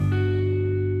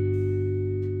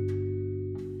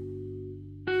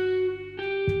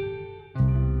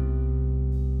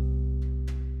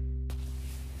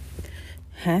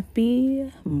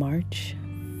Happy March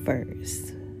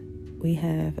 1st. We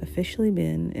have officially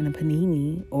been in a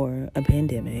panini or a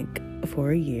pandemic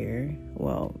for a year.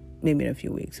 Well, maybe in a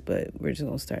few weeks, but we're just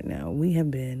going to start now. We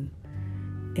have been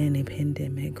in a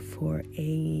pandemic for a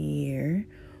year,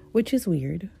 which is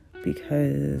weird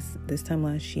because this time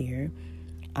last year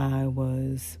I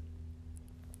was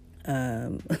I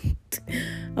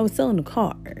was selling a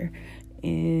car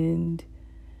and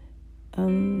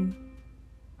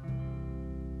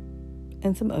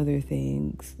some other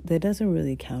things that doesn't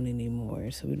really count anymore,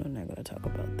 so we're not going to talk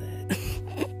about that.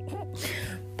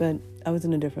 But I was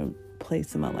in a different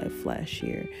place in my life last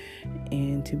year,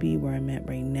 and to be where I'm at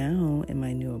right now in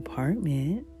my new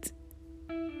apartment,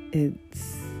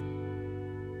 it's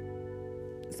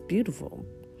beautiful.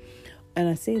 And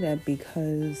I say that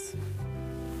because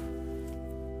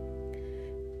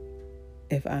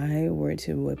if I were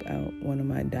to whip out one of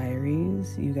my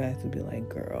diaries, you guys would be like,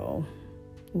 girl,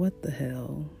 what the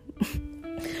hell?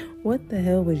 What the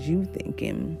hell was you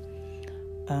thinking?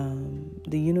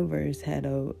 The universe had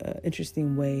a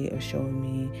interesting way of showing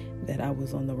me that I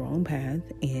was on the wrong path,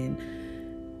 and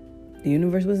the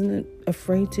universe wasn't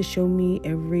afraid to show me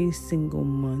every single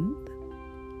month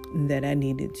that I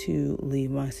needed to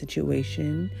leave my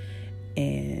situation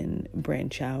and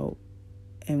branch out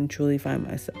and truly find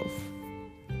myself.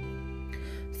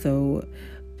 So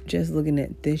just looking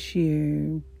at this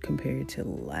year compared to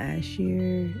last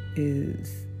year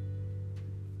is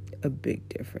a big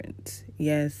difference.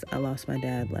 Yes, I lost my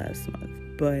dad last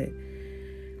month, but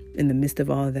in the midst of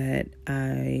all that,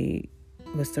 I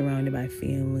was surrounded by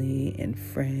family and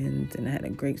friends, and I had a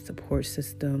great support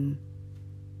system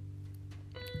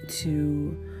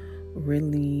to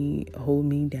really hold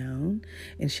me down.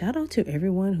 And shout out to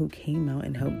everyone who came out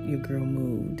and helped your girl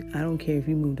moved. I don't care if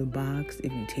you moved a box,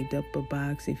 if you taped up a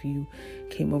box, if you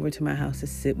came over to my house to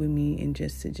sit with me and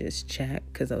just chat,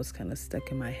 because I was kind of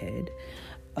stuck in my head.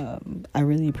 I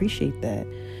really appreciate that.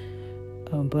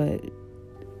 But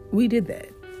we did that.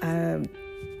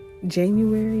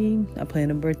 January, I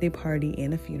planned a birthday party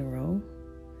and a funeral.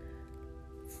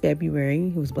 February,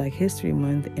 it was Black History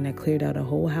Month, and I cleared out a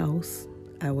whole house.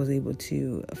 I was able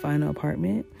to find an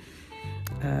apartment.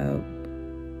 I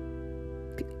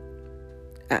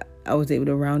was able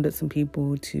to round up some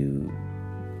people to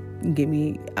get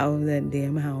me out of that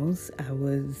damn house. I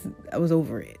was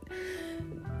over it.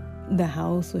 The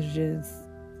house was it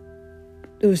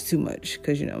was too much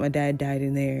because, my dad died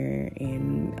in there,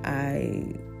 and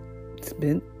I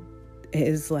spent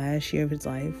his last year of his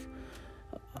life,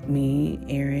 me,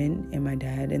 Aaron, and my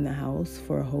dad in the house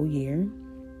for a whole year.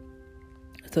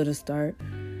 So to start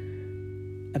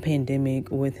a pandemic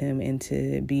with him and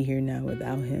to be here now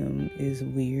without him is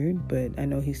weird, but I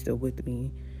know he's still with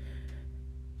me.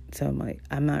 So I'm like,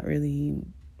 I'm not really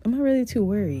too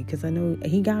worried because I know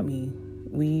he got me.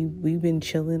 We've been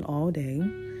chilling all day.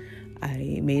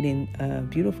 I made a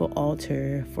beautiful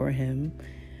altar for him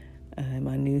in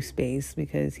my new space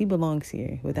because he belongs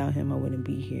here. Without him, I wouldn't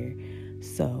be here.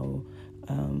 So,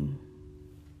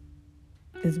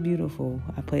 it's beautiful.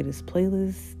 I played this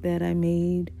playlist that I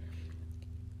made,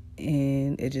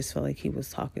 and it just felt like he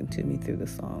was talking to me through the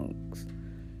songs.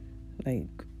 Like,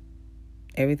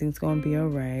 everything's gonna be all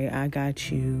right. I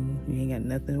got you. You ain't got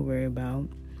nothing to worry about.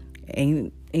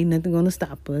 Ain't nothing gonna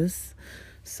stop us.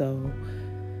 So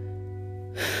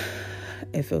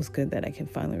it feels good that I can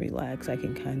finally relax. I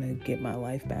can kind of get my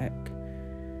life back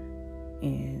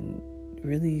and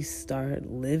really start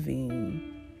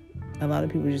living. A lot of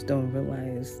people just don't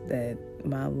realize that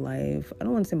my life, I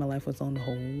don't want to say my life was on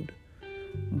hold,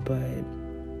 but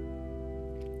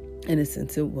in a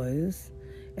sense it was.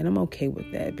 And I'm okay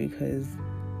with that because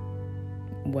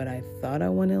what I thought I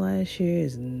wanted last year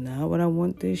is not what I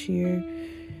want this year.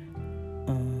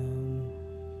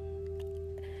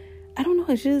 I don't know,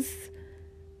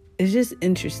 it's just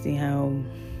interesting how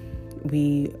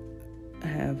we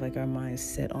have like our minds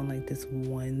set on like this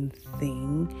one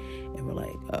thing, and we're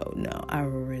like, oh no, I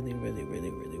really, really, really,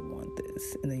 really want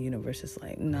this, and the universe is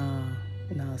like, nah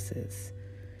sis,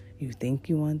 you think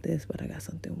you want this, but I got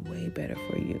something way better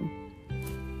for you.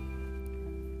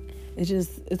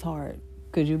 It's hard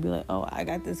because you'll be like, oh, I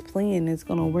got this plan, it's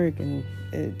gonna work, and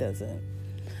it doesn't.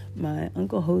 My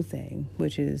Uncle Jose,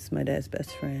 which is my dad's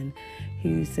best friend,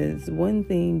 he says one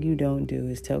thing you don't do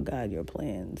is tell God your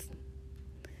plans,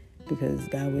 because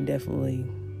God would definitely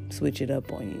switch it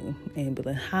up on you and be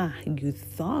like, you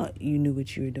thought you knew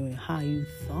what you were doing. You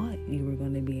thought you were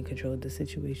going to be in control of the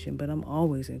situation, but I'm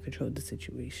always in control of the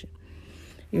situation.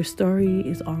 Your story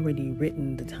is already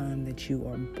written the time that you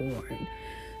are born.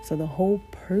 So the whole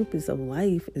purpose of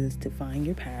life is to find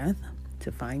your path,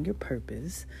 to find your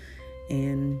purpose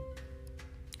and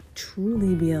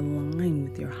truly be aligned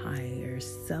with your higher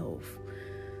self.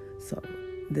 So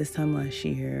this time last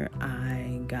year,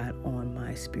 I got on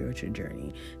my spiritual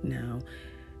journey. Now,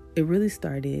 it really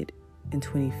started in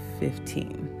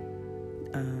 2015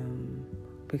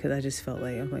 because I just felt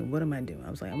like, I was like, what am I doing? I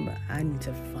was like, I need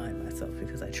to find myself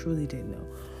because I truly didn't know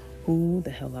who the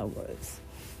hell I was.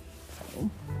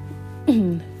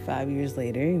 So 5 years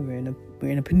later, we're in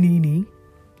a panini.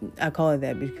 I call it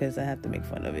that because I have to make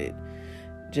fun of it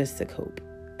just to cope.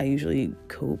 I usually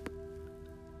cope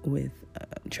with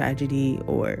tragedy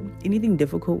or anything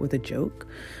difficult with a joke.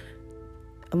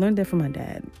 I learned that from my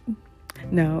dad.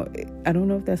 Now, I don't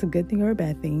know if that's a good thing or a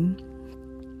bad thing.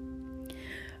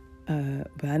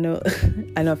 But I know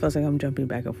it feels like I'm jumping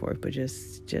back and forth, but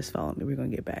just follow me. We're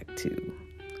going to get back to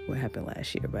what happened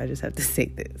last year, but I just have to say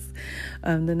this.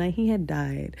 The night he had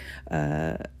died,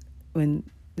 when,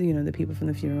 the people from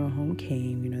the funeral home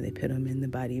came, they put him in the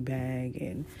body bag,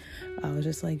 and I was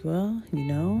just like, well, he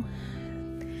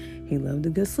loved a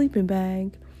good sleeping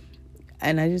bag.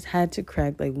 And I just had to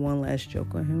crack like one last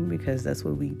joke on him because that's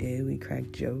what we did. We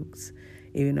cracked jokes.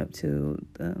 Even up to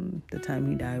the time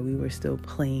he died, we were still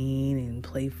playing and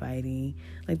play fighting.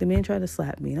 Like, the man tried to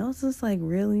slap me, and I was just like,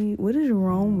 really? What is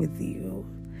wrong with you?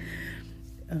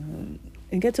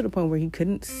 It got to the point where he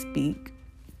couldn't speak,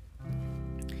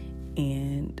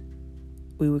 and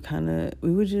we would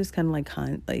just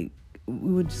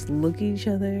look at each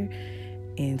other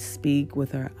and speak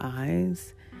with our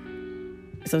eyes.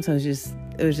 Sometimes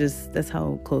that's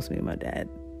how close me and my dad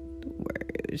were.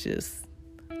 It was just,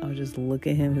 I would just look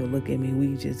at him, he'll look at me.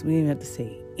 We didn't even have to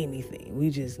say anything. We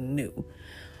just knew.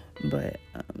 But,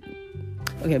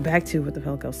 okay, back to what the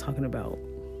hell I was talking about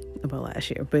last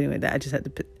year. But anyway, I just had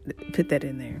to put that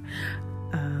in there.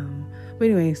 But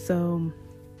anyway, so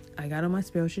I got on my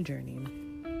spiritual journey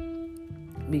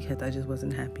because I just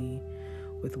wasn't happy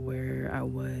with where I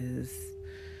was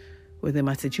within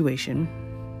my situation.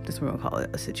 That's what we're going to call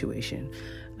it, a situation.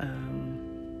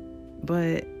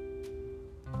 But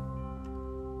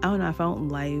I don't know, I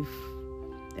found life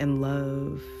and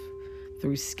love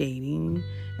through skating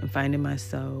and finding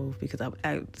myself, because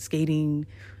skating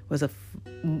was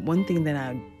one thing that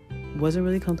I wasn't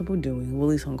really comfortable doing. Well,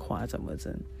 at least on quads I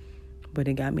wasn't. But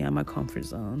it got me out of my comfort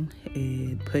zone.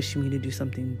 It pushed me to do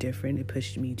something different. It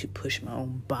pushed me to push my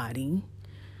own body.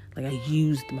 Like, I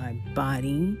used my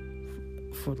body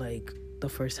for like the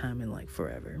first time in like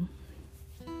forever.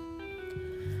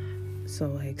 So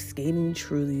like, skating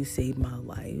truly saved my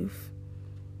life,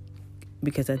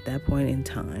 because at that point in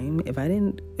time, if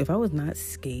I was not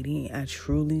skating, I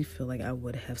truly feel like I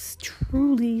would have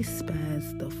truly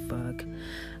spazzed the fuck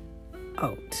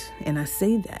out. And I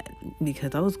say that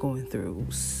because I was going through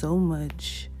so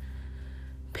much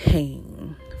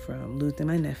pain, from losing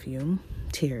my nephew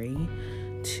Terry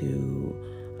to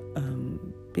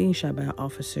being shot by an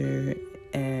officer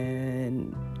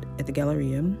and at the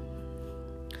Galleria.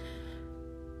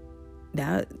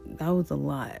 That was a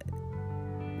lot.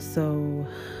 So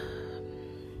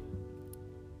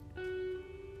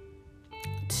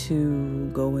to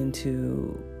go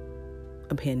into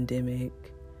a pandemic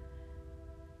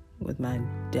with my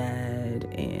dad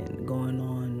and going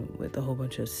on with a whole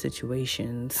bunch of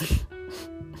situations,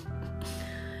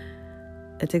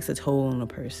 it takes a toll on a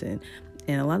person.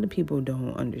 And a lot of people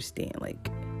don't understand, like,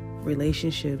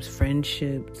 relationships,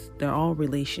 friendships, they're all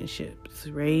relationships,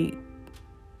 right?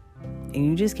 And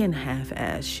you just can't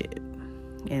half-ass shit.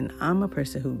 And I'm a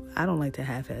person who, I don't like to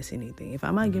half-ass anything. If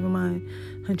I'm not giving my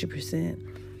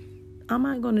 100%, I'm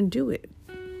not going to do it.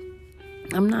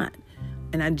 I'm not.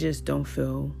 And I just don't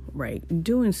feel right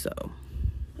doing so.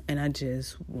 And I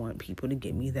just want people to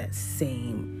give me that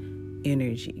same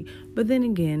energy. But then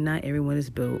again, not everyone is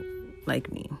built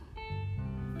like me.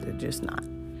 They're just not.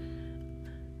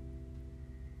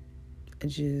 I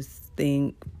just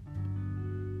think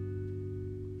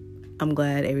I'm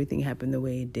glad everything happened the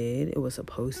way it did. It was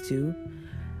supposed to.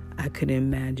 I couldn't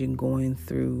imagine going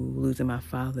through losing my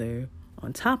father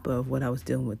on top of what I was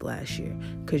dealing with last year.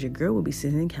 Because your girl would be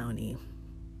sitting in county.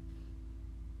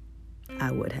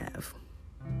 I would have.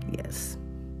 Yes.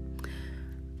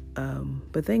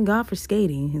 But thank God for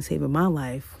skating and saving my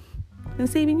life and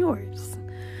saving yours.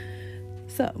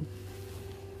 So,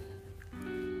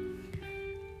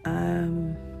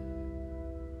 I'm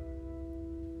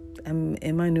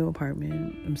in my new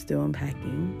apartment. I'm still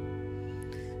unpacking.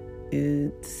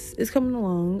 It's coming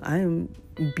along. I am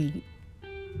beat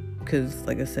because,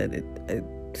 like I said, I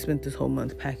spent this whole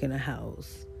month packing a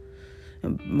house.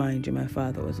 And mind you, my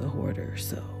father was a hoarder,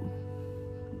 so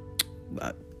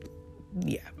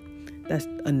yeah, That's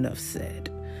enough said.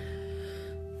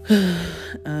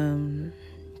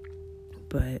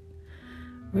 But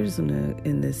we're just gonna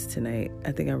end this tonight.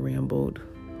 I think I rambled,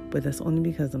 but that's only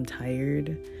because I'm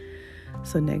tired.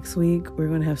 So next week we're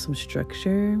gonna have some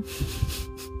structure,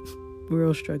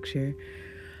 real structure.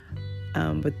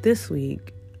 But this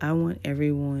week I want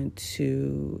everyone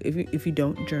to, if you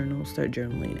don't journal, start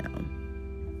journaling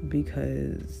now,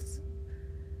 because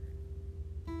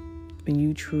when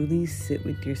you truly sit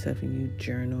with yourself and you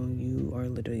journal, you are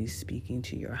literally speaking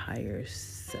to your higher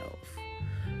self.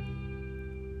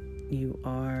 You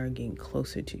are getting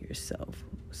closer to yourself.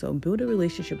 So build a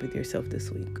relationship with yourself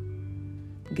this week.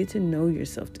 Get to know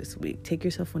yourself this week. Take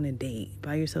yourself on a date.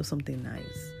 Buy yourself something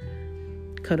nice.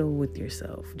 Cuddle with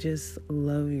yourself. Just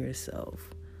love yourself.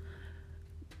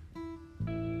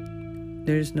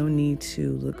 There's no need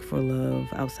to look for love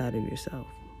outside of yourself.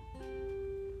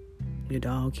 Your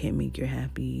dog can't make you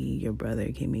happy. Your brother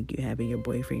can't make you happy. Your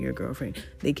boyfriend, your girlfriend,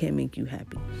 they can't make you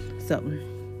happy. So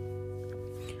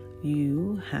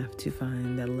you have to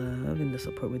find that love and the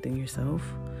support within yourself.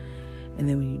 And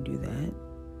then when you do that,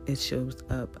 it shows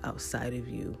up outside of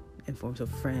you in forms of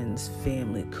friends,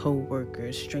 family,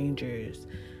 co-workers, strangers.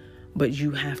 But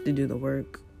you have to do the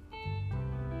work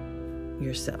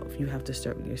yourself. You have to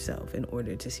start with yourself in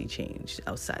order to see change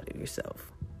outside of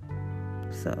yourself.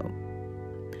 So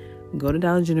go to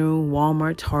Dollar General,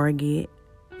 Walmart, Target,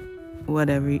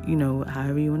 whatever,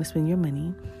 however you want to spend your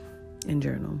money, and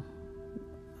journal.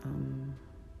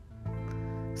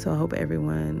 So I hope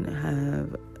everyone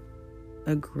have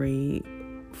a great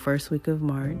first week of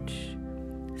March.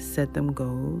 Set them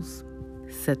goals.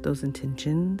 Set those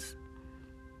intentions.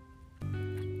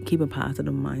 Keep a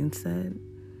positive mindset.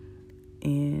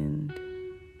 And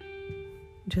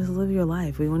just live your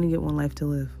life. We only get one life to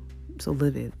live. So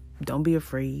live it. Don't be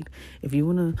afraid. If you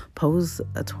want to post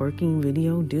a twerking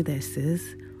video, do that,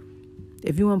 sis.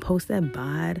 If you want to post that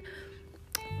bod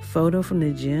photo from the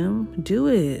gym, do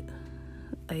it.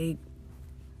 Like,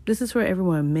 this is for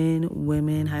everyone, men,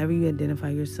 women, however you identify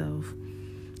yourself.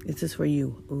 This is for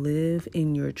you. Live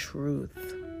in your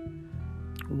truth.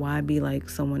 Why be like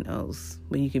someone else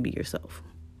when you can be yourself?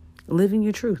 Live in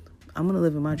your truth. I'm going to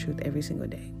live in my truth every single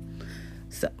day.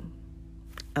 So,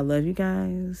 I love you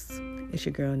guys. It's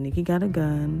your girl, Nikki Got a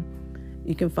Gun.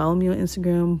 You can follow me on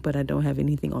Instagram, but I don't have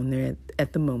anything on there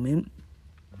at the moment.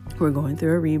 We're going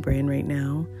through a rebrand right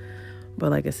now. But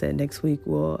like I said, next week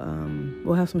we'll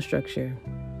have some structure.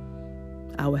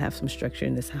 I will have some structure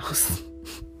in this house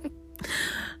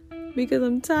because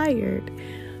I'm tired.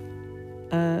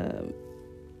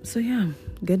 So yeah,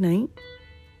 good night.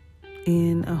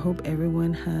 And I hope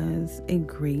everyone has a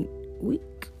great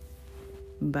week.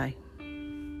 Bye.